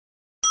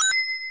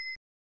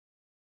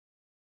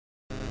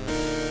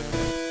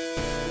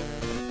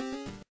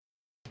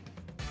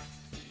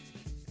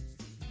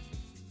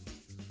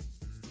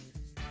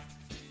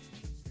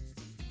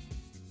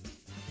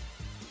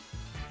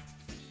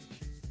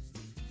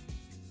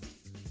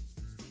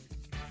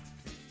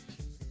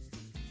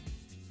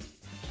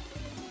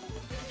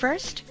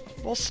First,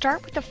 we'll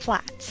start with the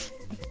flats.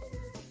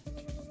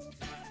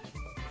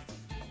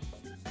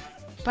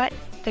 But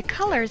the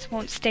colors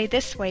won't stay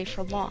this way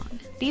for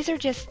long. These are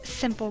just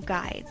simple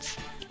guides.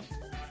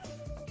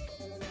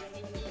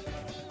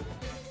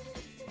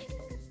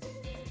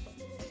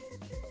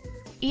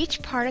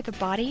 Each part of the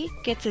body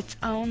gets its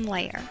own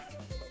layer.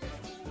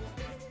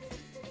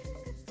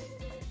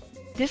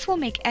 This will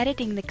make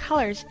editing the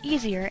colors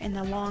easier in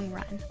the long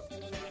run.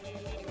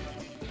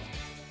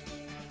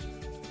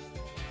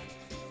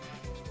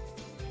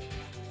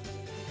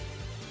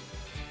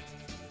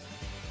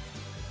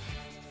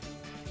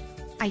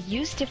 I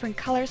use different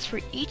colors for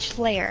each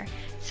layer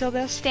so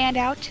they'll stand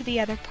out to the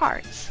other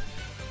parts.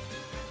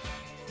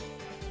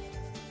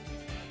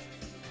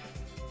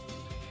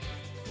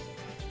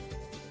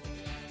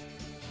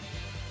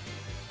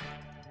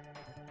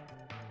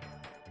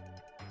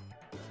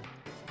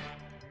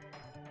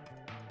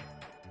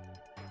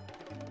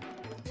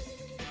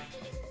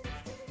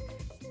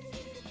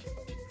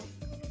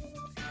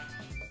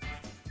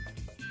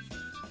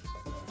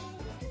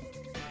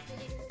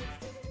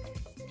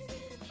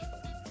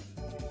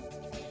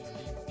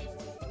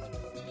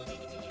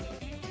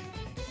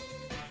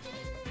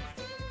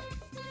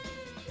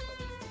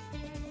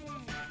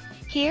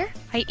 Here,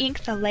 I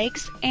ink the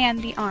legs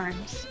and the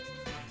arms.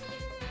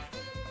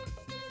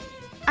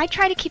 I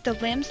try to keep the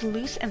limbs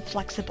loose and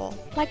flexible,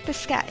 like the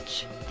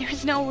sketch. There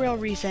is no real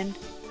reason.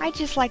 I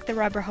just like the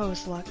rubber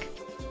hose look.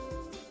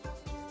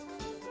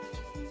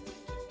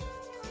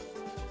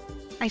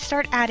 I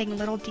start adding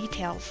little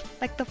details,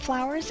 like the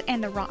flowers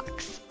and the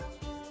rocks.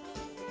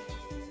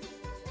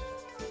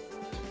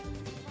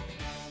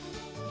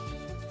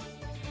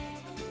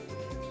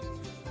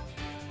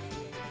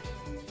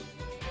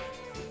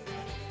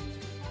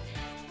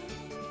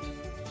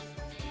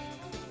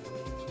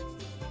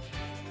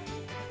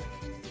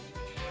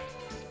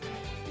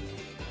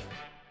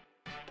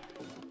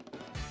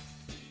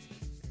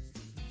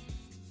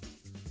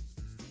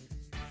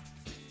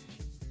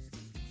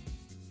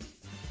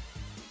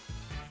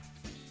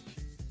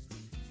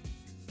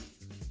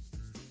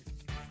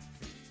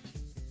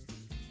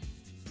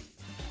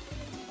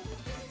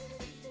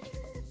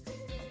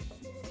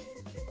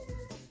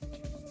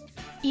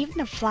 Even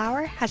the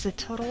flower has a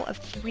total of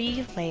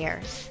 3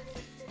 layers.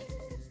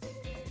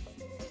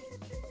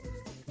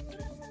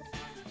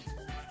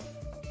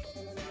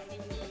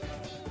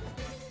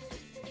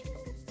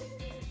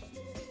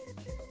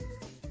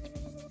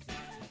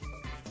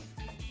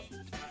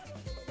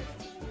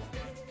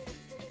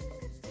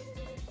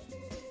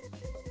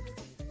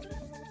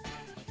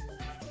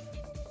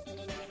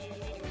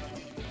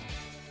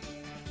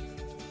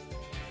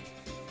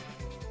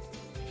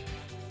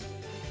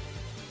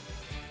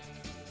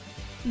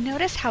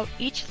 Notice how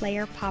each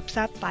layer pops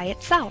up by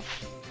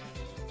itself.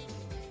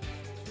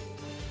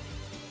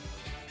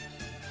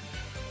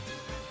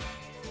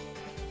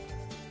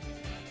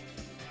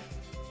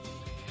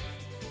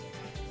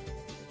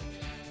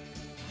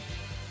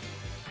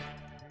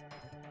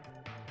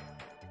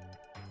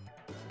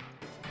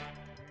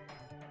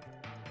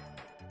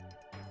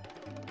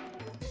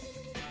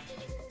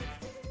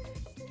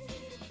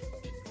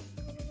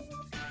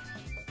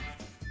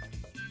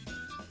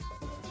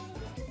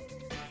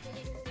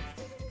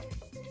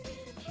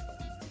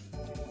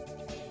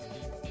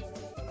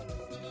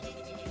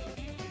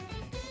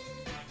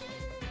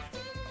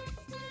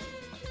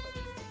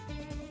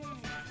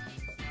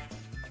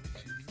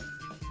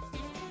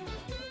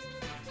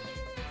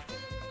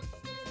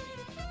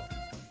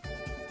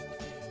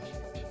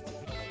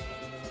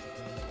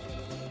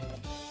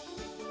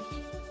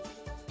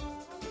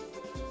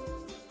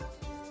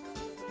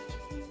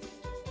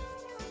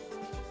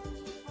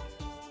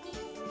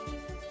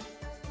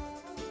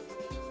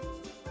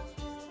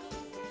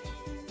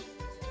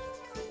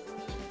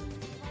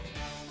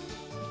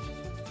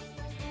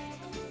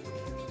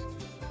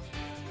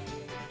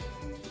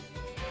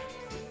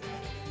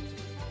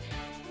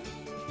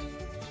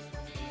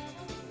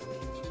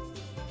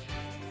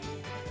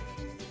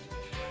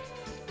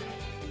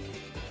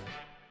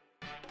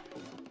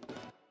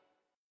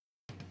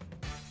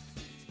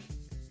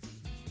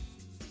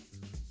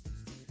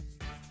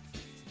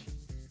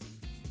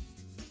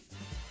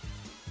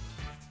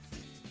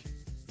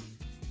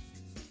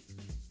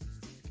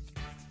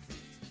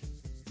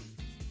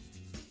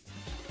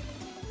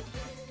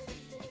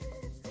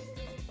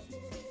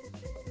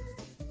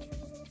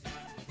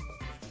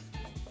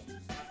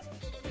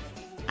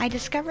 I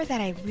discover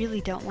that I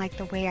really don't like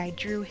the way I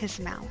drew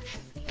his mouth.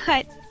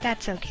 But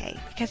that's okay,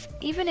 because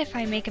even if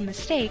I make a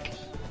mistake,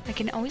 I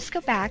can always go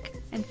back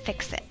and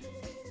fix it.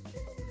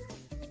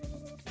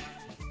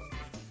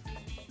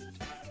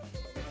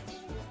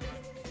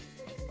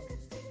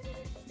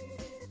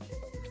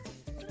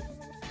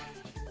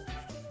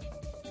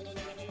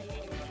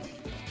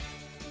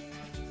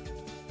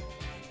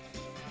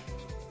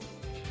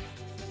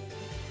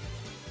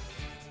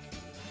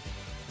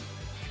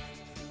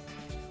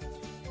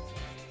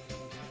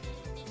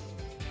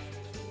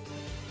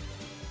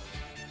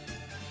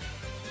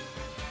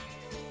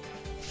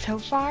 So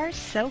far,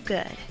 so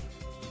good.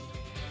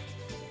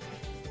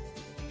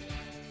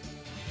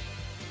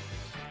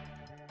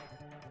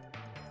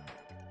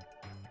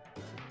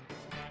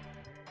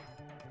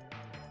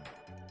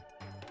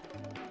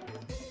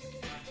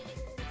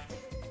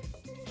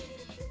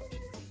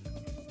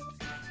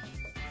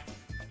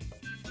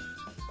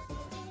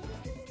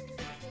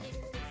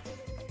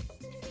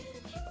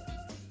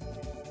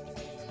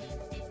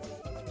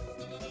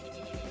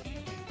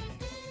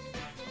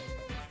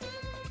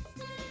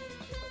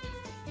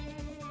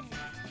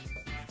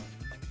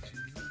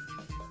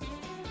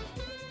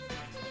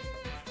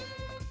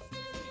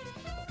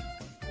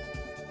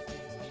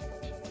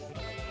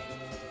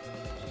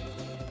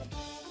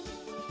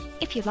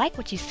 If you like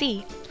what you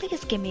see,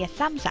 please give me a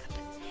thumbs up.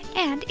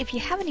 And if you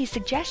have any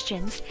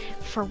suggestions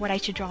for what I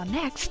should draw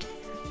next,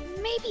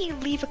 maybe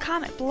leave a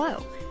comment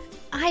below.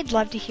 I'd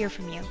love to hear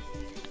from you.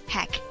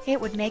 Heck, it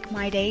would make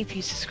my day if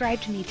you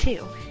subscribed to me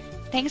too.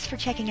 Thanks for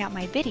checking out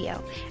my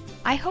video.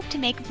 I hope to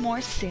make more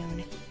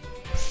soon.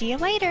 See you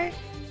later!